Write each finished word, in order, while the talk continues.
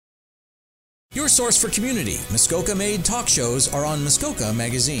Your source for community, Muskoka-made talk shows are on Muskoka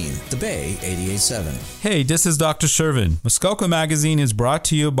Magazine, The Bay 88.7. Hey, this is Dr. Shervin. Muskoka Magazine is brought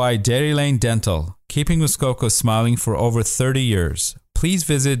to you by Dairy Lane Dental, keeping Muskoka smiling for over 30 years. Please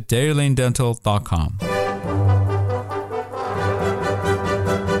visit dairylanedental.com.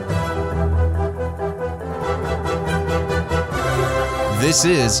 This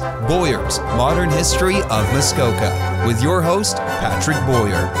is Boyers, Modern History of Muskoka, with your host, Patrick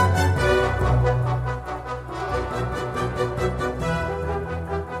Boyer.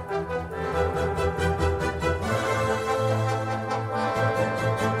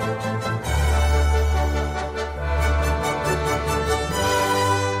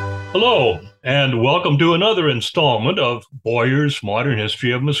 Hello, and welcome to another installment of Boyer's Modern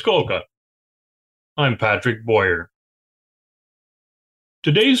History of Muskoka. I'm Patrick Boyer.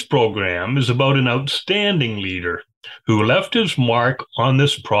 Today's program is about an outstanding leader who left his mark on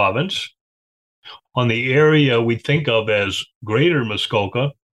this province, on the area we think of as Greater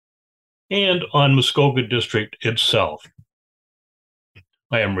Muskoka, and on Muskoka District itself.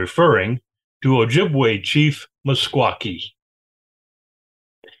 I am referring to Ojibwe Chief Musquakie.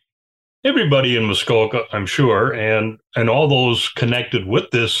 Everybody in Muskoka, I'm sure, and all those connected with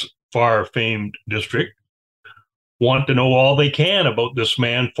this far-famed district want to know all they can about this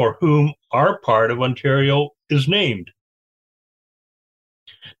man for whom our part of Ontario is named.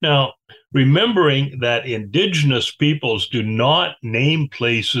 Now, remembering that Indigenous peoples do not name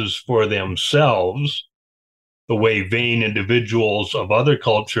places for themselves the way vain individuals of other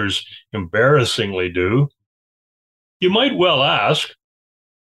cultures embarrassingly do, you might well ask,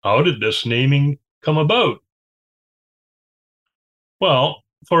 how did this naming come about? Well,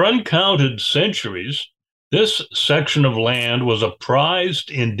 for uncounted centuries, this section of land was a prized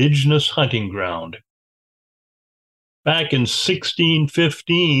Indigenous hunting ground. Back in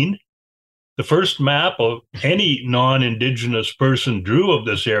 1615, the first map of any non-Indigenous person drew of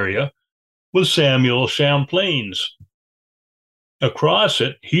this area was Samuel Champlain's. Across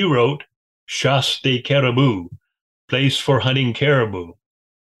it, he wrote Chasse des Caribous, place for hunting caribou,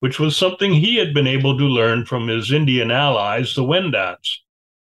 which was something he had been able to learn from his Indian allies, the Wendat.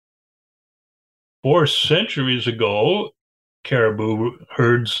 4 centuries ago, caribou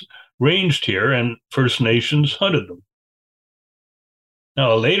herds ranged here and First Nations hunted them.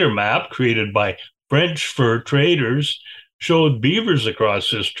 Now, a later map created by French fur traders showed beavers across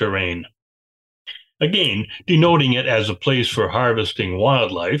this terrain, again denoting it as a place for harvesting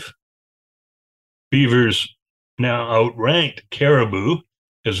wildlife. Beavers now outranked caribou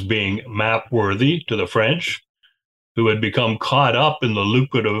as being map-worthy to the French, who had become caught up in the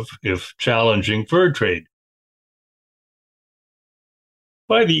lucrative, if challenging, fur trade.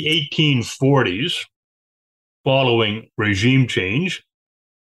 By the 1840s, following regime change,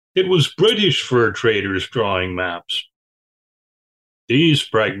 it was British fur traders drawing maps. These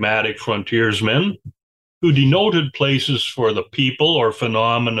pragmatic frontiersmen, who denoted places for the people or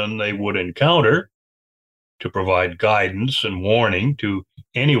phenomenon they would encounter, to provide guidance and warning to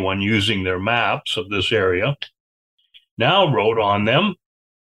anyone using their maps of this area, now wrote on them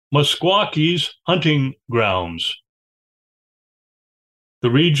Musquakie's hunting grounds. The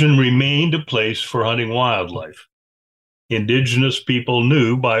region remained a place for hunting wildlife. Indigenous people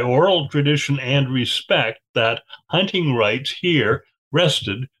knew by oral tradition and respect that hunting rights here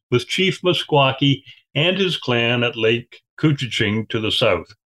rested with Chief Musquakie and his clan at Lake Couchiching to the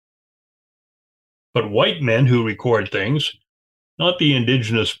south. But white men who record things, not the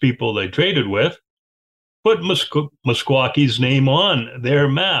Indigenous people they traded with, put Musquakie's name on their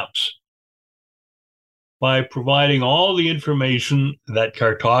maps. By providing all the information that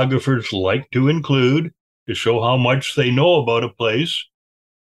cartographers like to include to show how much they know about a place,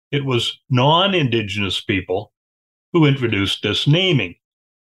 it was non-Indigenous people who introduced this naming.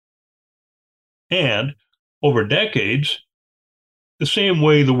 And over decades, the same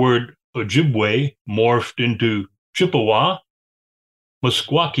way the word Ojibwe morphed into Chippewa,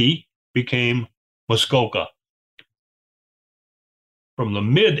 Musquakie became Muskoka. From the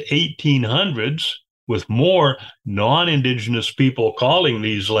mid-1800s, with more non-Indigenous people calling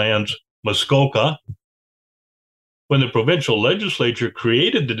these lands Muskoka, when the provincial legislature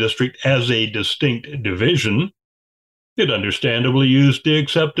created the district as a distinct division, it understandably used the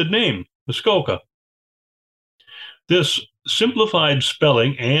accepted name, Muskoka. This simplified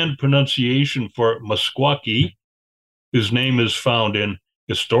spelling and pronunciation for Musquakie, whose name is found in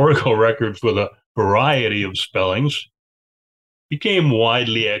historical records with a variety of spellings, became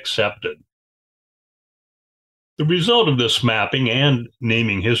widely accepted. The result of this mapping and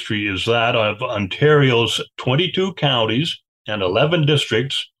naming history is that of Ontario's 22 counties and 11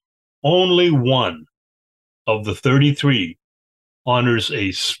 districts only one of the 33 honors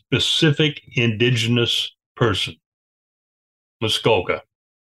a specific indigenous person, Muskoka.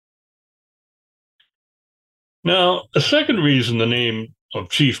 Now, a second reason the name of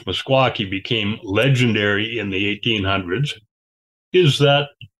Chief Musquakie became legendary in the 1800s is that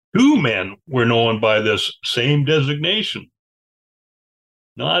two men were known by this same designation.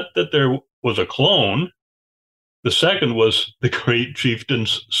 Not that there was a clone. The second was the great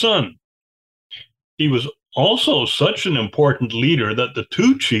chieftain's son. He was also such an important leader that the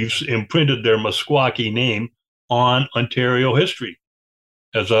two chiefs imprinted their Musquakie name on Ontario history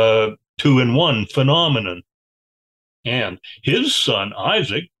as a two-in-one phenomenon. And his son,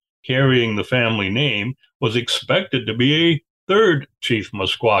 Isaac, carrying the family name, was expected to be a third Chief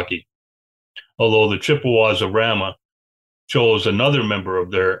Musquakie, although the Chippewas of Rama chose another member of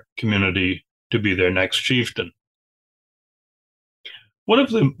their community to be their next chieftain. One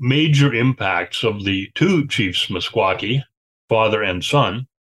of the major impacts of the two chiefs Musquakie, father and son,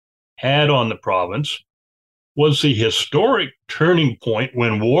 had on the province was the historic turning point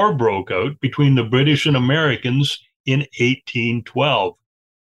when war broke out between the British and Americans in 1812.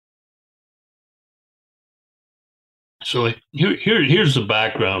 So here's the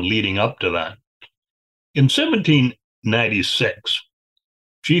background leading up to that. In 1796,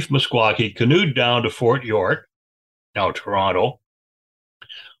 Chief Musquakie canoed down to Fort York, now Toronto,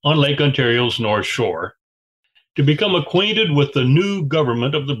 on Lake Ontario's North Shore, to become acquainted with the new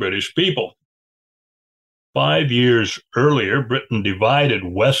government of the British people. 5 years earlier, Britain divided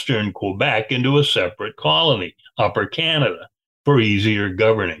Western Quebec into a separate colony, Upper Canada, for easier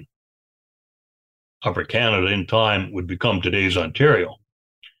governing. Upper Canada in time would become today's Ontario.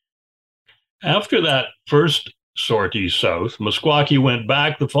 After that first sortie south, Musquakie went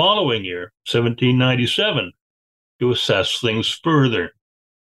back the following year, 1797, to assess things further.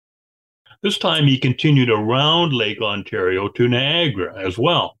 This time he continued around Lake Ontario to Niagara as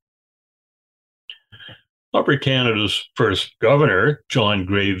well. Upper Canada's first governor, John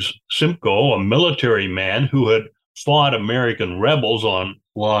Graves Simcoe, a military man who had fought American rebels on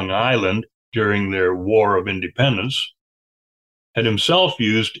Long Island during their War of Independence, had himself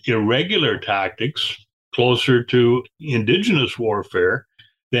used irregular tactics closer to Indigenous warfare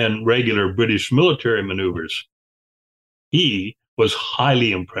than regular British military maneuvers. He was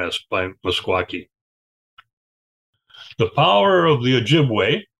highly impressed by Musquakie. The power of the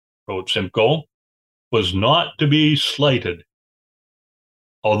Ojibwe, wrote Simcoe, was not to be slighted.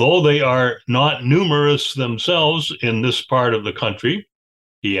 Although they are not numerous themselves in this part of the country,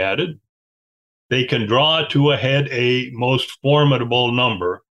 he added, they can draw to a head a most formidable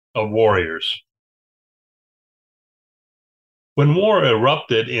number of warriors. When war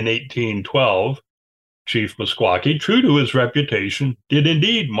erupted in 1812, Chief Musquakie, true to his reputation, did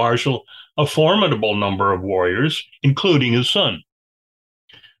indeed marshal a formidable number of warriors, including his son.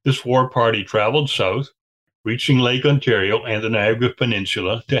 This war party traveled south, reaching Lake Ontario and the Niagara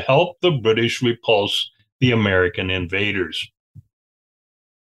Peninsula to help the British repulse the American invaders.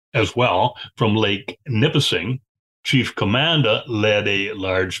 As well, from Lake Nipissing, Chief Commanda led a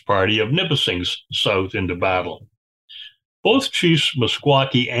large party of Nipissings south into battle. Both Chiefs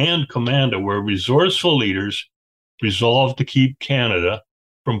Musquakie and Commanda were resourceful leaders resolved to keep Canada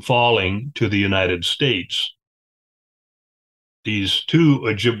from falling to the United States. These two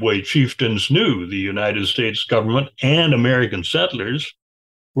Ojibwe chieftains knew the United States government and American settlers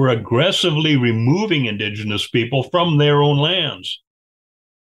were aggressively removing Indigenous people from their own lands.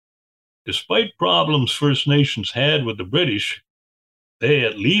 Despite problems First Nations had with the British, they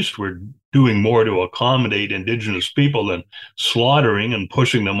at least were doing more to accommodate Indigenous people than slaughtering and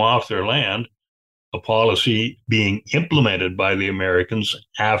pushing them off their land, a policy being implemented by the Americans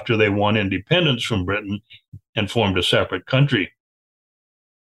after they won independence from Britain and formed a separate country.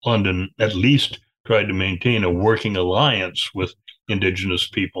 London at least tried to maintain a working alliance with Indigenous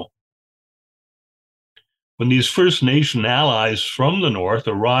people. When these First Nation allies from the North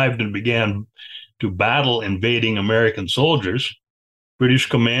arrived and began to battle invading American soldiers, British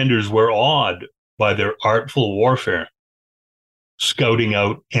commanders were awed by their artful warfare, scouting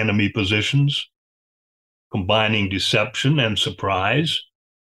out enemy positions, combining deception and surprise,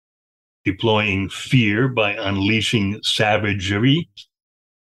 deploying fear by unleashing savagery,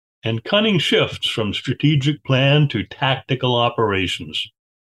 and cunning shifts from strategic plan to tactical operations.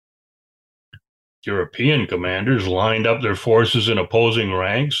 European commanders lined up their forces in opposing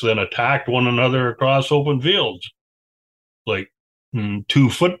ranks, then attacked one another across open fields, like two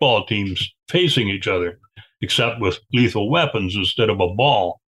football teams facing each other, except with lethal weapons instead of a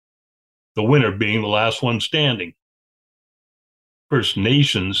ball, the winner being the last one standing. First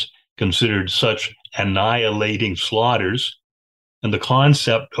Nations considered such annihilating slaughters, and the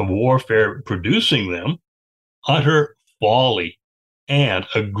concept of warfare producing them, utter folly and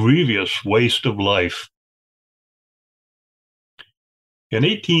a grievous waste of life. In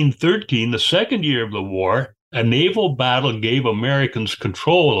 1813, the second year of the war, a naval battle gave Americans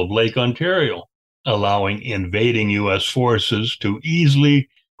control of Lake Ontario, allowing invading U.S. forces to easily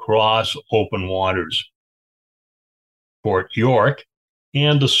cross open waters. Fort York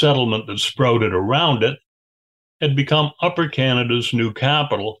and the settlement that sprouted around it had become Upper Canada's new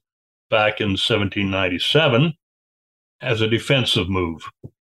capital back in 1797 as a defensive move.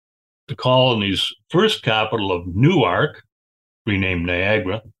 The colony's first capital of Newark, renamed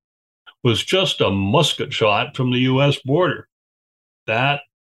Niagara, was just a musket shot from the U.S. border. That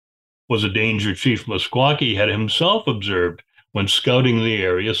was a danger Chief Musquakie had himself observed when scouting the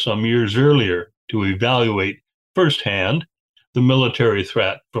area some years earlier to evaluate firsthand the military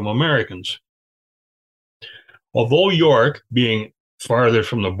threat from Americans. Although York, being farther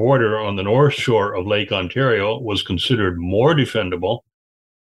from the border on the north shore of Lake Ontario, was considered more defendable,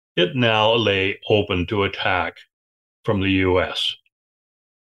 it now lay open to attack from the U.S.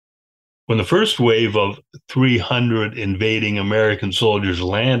 When the first wave of 300 invading American soldiers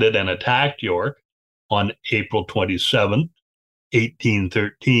landed and attacked York on April 27,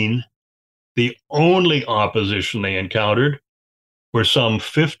 1813, the only opposition they encountered were some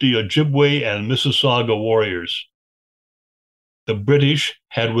 50 Ojibwe and Mississauga warriors. The British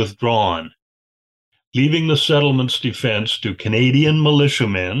had withdrawn, leaving the settlement's defense to Canadian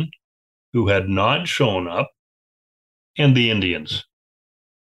militiamen who had not shown up and the Indians.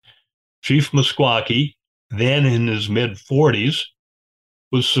 Chief Musquakie, then in his mid-40s,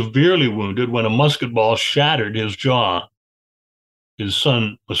 was severely wounded when a musket ball shattered his jaw. His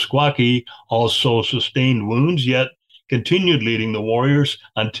son Musquakie also sustained wounds, yet continued leading the warriors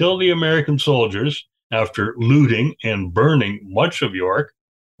until the American soldiers, after looting and burning much of York,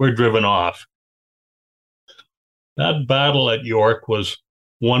 were driven off. That battle at York was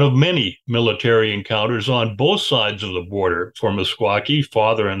one of many military encounters on both sides of the border for Musquakie,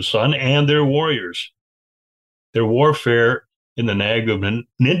 father and son, and their warriors. Their warfare in the Niagara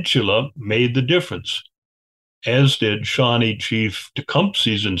Peninsula made the difference, as did Shawnee Chief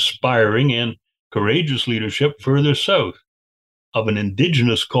Tecumseh's inspiring and courageous leadership further south of an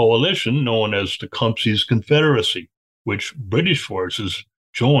indigenous coalition known as Tecumseh's Confederacy, which British forces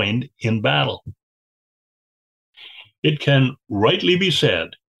joined in battle. It can rightly be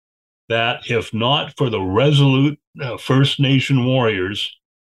said that if not for the resolute First Nation warriors,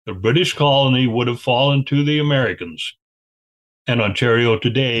 the British colony would have fallen to the Americans, and Ontario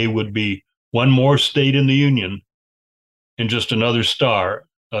today would be one more state in the Union and just another star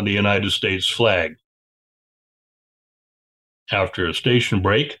on the United States flag. After a station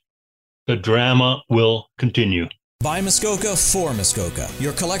break, the drama will continue. By Muskoka for Muskoka,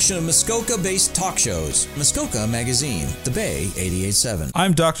 your collection of Muskoka-based talk shows. Muskoka Magazine, The Bay 88.7.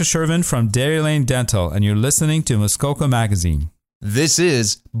 I'm Dr. Shervin from Dairy Lane Dental, and you're listening to Muskoka Magazine. This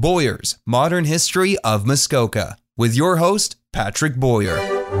is Boyers, Modern History of Muskoka, with your host, Patrick Boyer.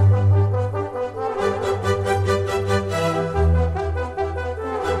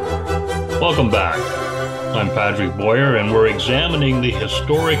 Welcome back. I'm Patrick Boyer, and we're examining the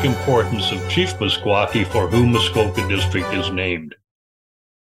historic importance of Chief Musquakie, for whom Muskoka District is named.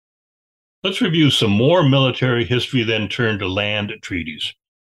 Let's review some more military history, then turn to land treaties.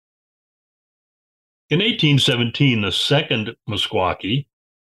 In 1817, the second Musquakie,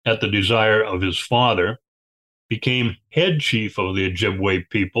 at the desire of his father, became head chief of the Ojibwe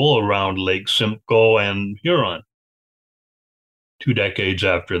people around Lake Simcoe and Huron. 2 decades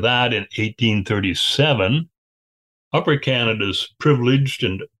after that, in 1837, Upper Canada's privileged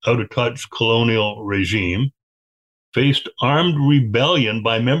and out-of-touch colonial regime faced armed rebellion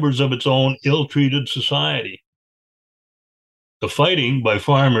by members of its own ill-treated society. The fighting by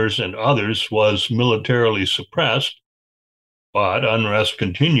farmers and others was militarily suppressed, but unrest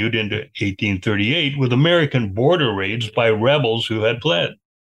continued into 1838 with American border raids by rebels who had fled.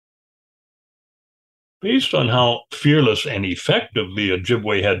 Based on how fearless and effective the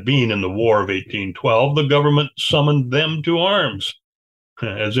Ojibwe had been in the War of 1812, the government summoned them to arms,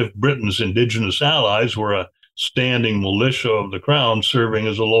 as if Britain's indigenous allies were a standing militia of the Crown serving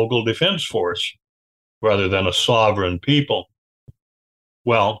as a local defense force, rather than a sovereign people.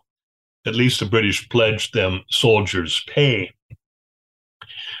 Well, at least the British pledged them soldiers' pay.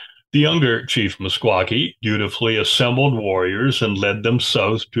 The younger Chief Musquakie dutifully assembled warriors and led them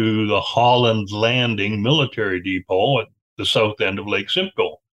south to the Holland Landing military depot at the south end of Lake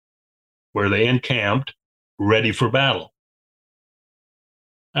Simcoe, where they encamped, ready for battle.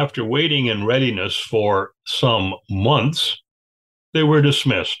 After waiting in readiness for some months, they were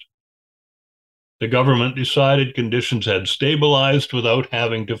dismissed. The government decided conditions had stabilized without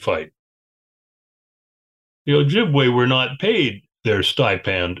having to fight. The Ojibwe were not paid their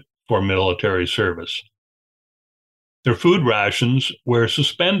stipend for military service. Their food rations were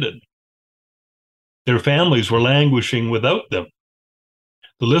suspended. Their families were languishing without them.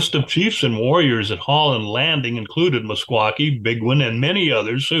 The list of chiefs and warriors at Holland Landing included Musquakie, Bigwin, and many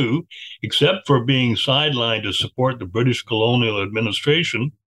others who, except for being sidelined to support the British colonial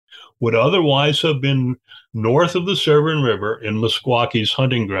administration, would otherwise have been north of the Severn River in Musquakie's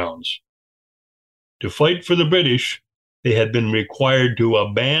hunting grounds. To fight for the British, they had been required to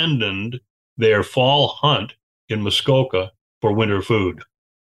abandon their fall hunt in Muskoka for winter food.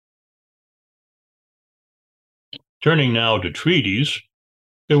 Turning now to treaties,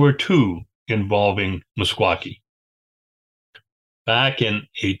 there were two involving Musquakie. Back in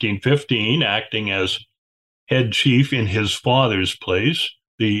 1815, acting as head chief in his father's place,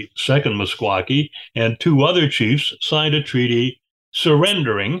 the second Musquakie and two other chiefs signed a treaty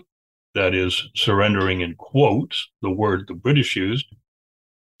surrendering, that is, surrendering in quotes, the word the British used,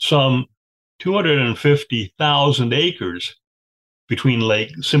 some 250,000 acres between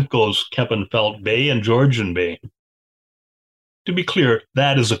Lake Simcoe's Kempenfelt Bay and Georgian Bay. To be clear,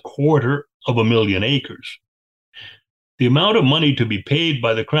 that is 250,000 acres. The amount of money to be paid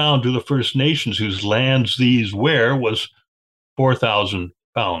by the Crown to the First Nations whose lands these were was 4,000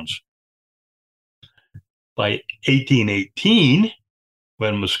 pounds. By 1818,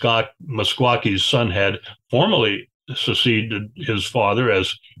 when Musquakie's son had formally succeeded his father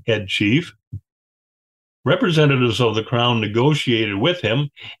as head chief, representatives of the Crown negotiated with him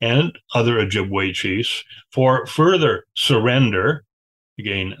and other Ojibwe chiefs for further surrender,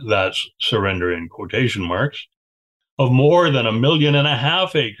 again, that's surrender in quotation marks, of more than 1.5 million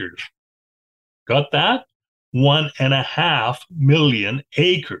acres. Got that? 1.5 million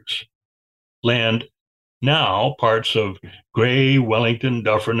acres. Land now parts of Grey, Wellington,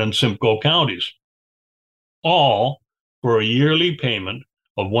 Dufferin, and Simcoe counties, all for a yearly payment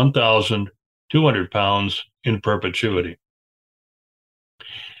of 1,200 pounds in perpetuity.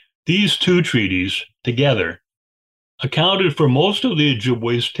 These two treaties together accounted for most of the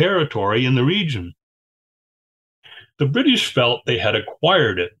Ojibwe's territory in the region. The British felt they had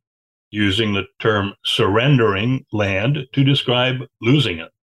acquired it, using the term surrendering land to describe losing it,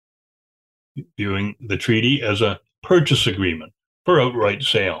 viewing the treaty as a purchase agreement for outright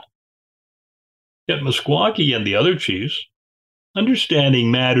sale. Yet Musquakie and the other chiefs,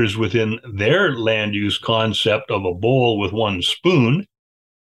 understanding matters within their land use concept of a bowl with one spoon,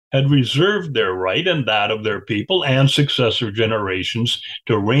 had reserved their right and that of their people and successor generations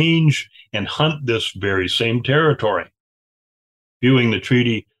to range and hunt this very same territory, viewing the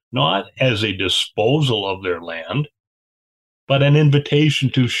treaty not as a disposal of their land, but an invitation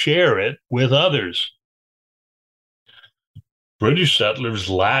to share it with others. British settlers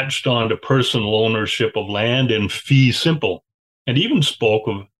latched onto personal ownership of land in fee simple, and even spoke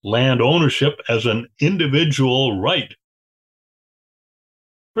of land ownership as an individual right.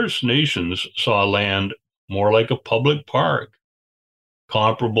 First Nations saw land more like a public park,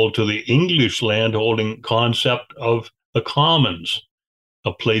 comparable to the English landholding concept of the commons,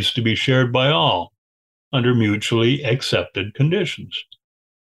 a place to be shared by all under mutually accepted conditions.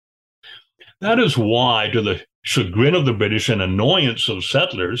 That is why, to the chagrin of the British and annoyance of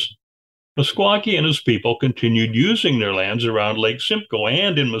settlers, Musquakie and his people continued using their lands around Lake Simcoe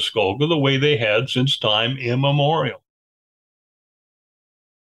and in Muskoka the way they had since time immemorial.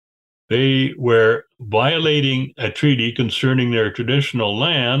 They were violating a treaty concerning their traditional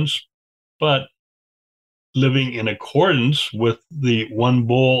lands, but living in accordance with the one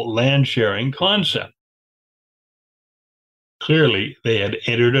bowl land sharing concept. Clearly, they had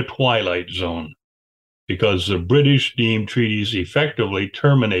entered a twilight zone, because the British deemed treaties effectively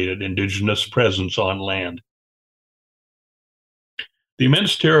terminated Indigenous presence on land. The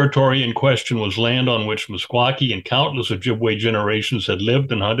immense territory in question was land on which Musquakie and countless Ojibwe generations had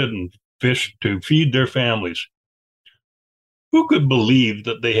lived and hunted and fished to feed their families. Who could believe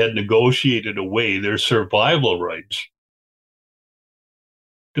that they had negotiated away their survival rights?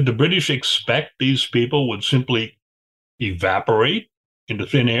 Did the British expect these people would simply evaporate into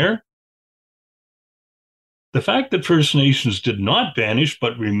thin air? The fact that First Nations did not vanish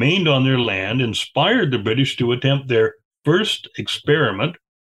but remained on their land inspired the British to attempt their first experiment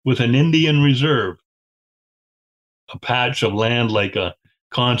with an Indian reserve, a patch of land like a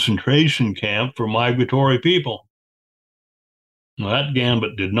concentration camp for migratory people. Well, that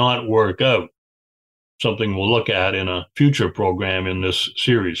gambit did not work out. something we'll look at in a future program in this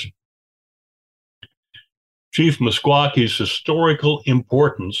series. Chief Musquakie's historical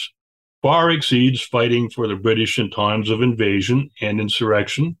importance far exceeds fighting for the British in times of invasion and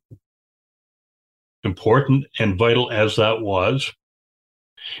insurrection. Important and vital as that was,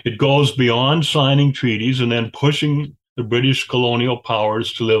 it goes beyond signing treaties and then pushing the British colonial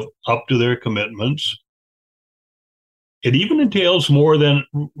powers to live up to their commitments. It even entails more than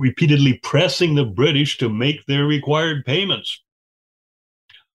repeatedly pressing the British to make their required payments.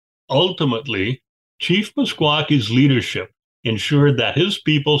 Ultimately, Chief Musquakie's leadership ensured that his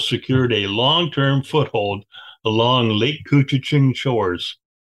people secured a long-term foothold along Lake Couchiching shores,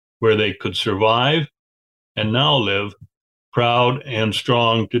 where they could survive and now live proud and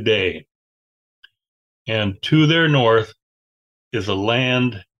strong today. And to their north is a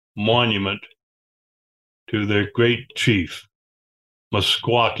land monument to their great chief,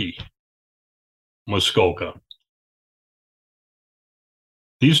 Musquakie, Muskoka.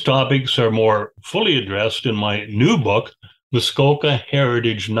 These topics are more fully addressed in my new book, Muskoka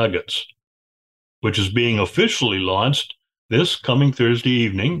Heritage Nuggets, which is being officially launched this coming Thursday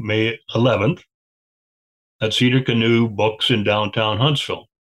evening, May 11th, at Cedar Canoe Books in downtown Huntsville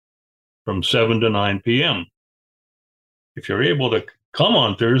from 7 to 9 p.m. If you're able to come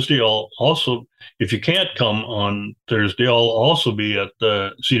on Thursday, if you can't come on Thursday, I'll also be at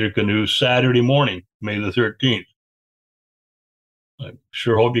the Cedar Canoe Saturday morning, May the 13th. I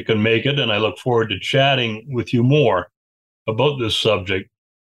sure hope you can make it, and I look forward to chatting with you more about this subject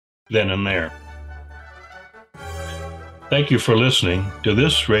then and there. Thank you for listening to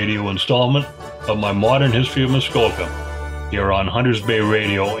this radio installment of my Modern History of Muskoka here on Hunters Bay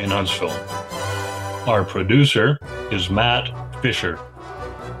Radio in Huntsville. Our producer is Matt Fisher.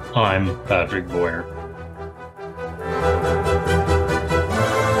 I'm Patrick Boyer.